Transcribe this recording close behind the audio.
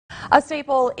A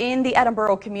staple in the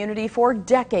Edinboro community for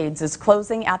decades is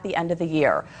closing at the end of the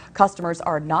year. Customers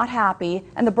are not happy,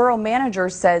 and the borough manager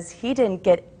says he didn't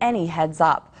get any heads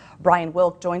up. Brian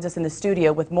Wilk joins us in the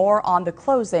studio with more on the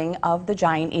closing of the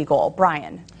Giant Eagle.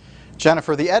 Brian.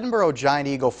 Jennifer, the Edinboro Giant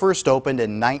Eagle first opened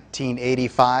in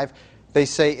 1985. They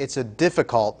say it's a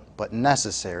difficult but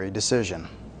necessary decision.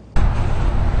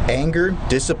 Anger,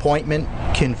 disappointment,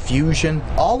 confusion,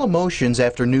 all emotions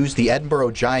after news the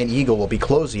Edinboro Giant Eagle will be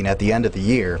closing at the end of the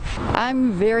year.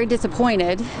 I'm very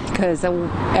disappointed because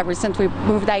ever since we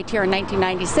moved out here in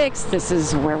 1996, this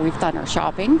is where we've done our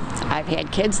shopping. I've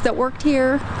had kids that worked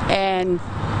here, and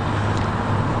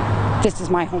this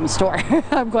is my home store.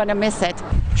 I'm going to miss it.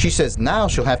 She says now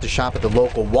she'll have to shop at the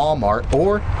local Walmart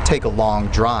or take a long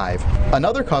drive.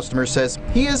 Another customer says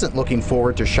he isn't looking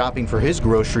forward to shopping for his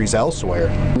groceries elsewhere.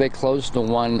 They closed the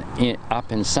one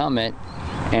up in Summit,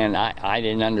 and I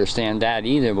didn't understand that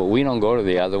either, but we don't go to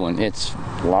the other one. It's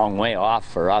a long way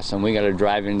off for us, and we got to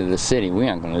drive into the city. We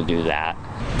aren't going to do that.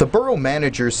 The borough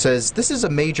manager says this is a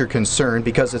major concern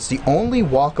because it's the only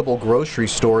walkable grocery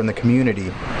store in the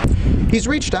community. He's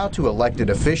reached out to elected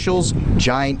officials,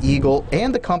 Giant Eagle,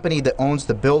 and the company that owns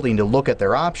the building to look at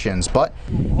their options, but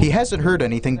he hasn't heard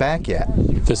anything back yet.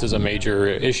 This is a major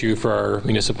issue for our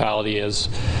municipality, as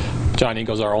Giant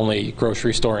Eagle is our only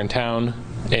grocery store in town,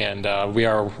 and we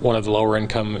are one of the lower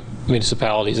income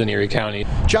municipalities in Erie County.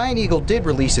 Giant Eagle did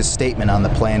release a statement on the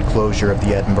planned closure of the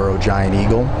Edinboro Giant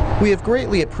Eagle. We have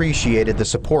greatly appreciated the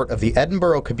support of the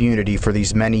Edinboro community for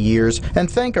these many years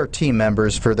and thank our team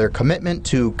members for their commitment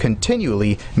to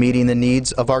continually meeting the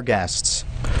needs of our guests.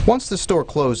 Once the store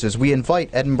closes, we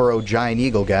invite Edinboro Giant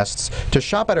Eagle guests to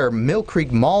shop at our Mill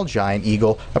Creek Mall Giant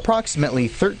Eagle, approximately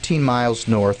 13 miles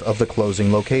north of the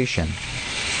closing location.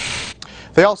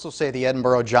 They also say the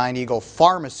Edinboro Giant Eagle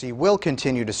Pharmacy will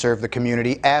continue to serve the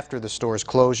community after the store's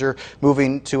closure,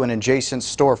 moving to an adjacent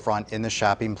storefront in the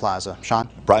shopping plaza. Sean?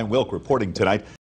 Brian Wilk reporting tonight.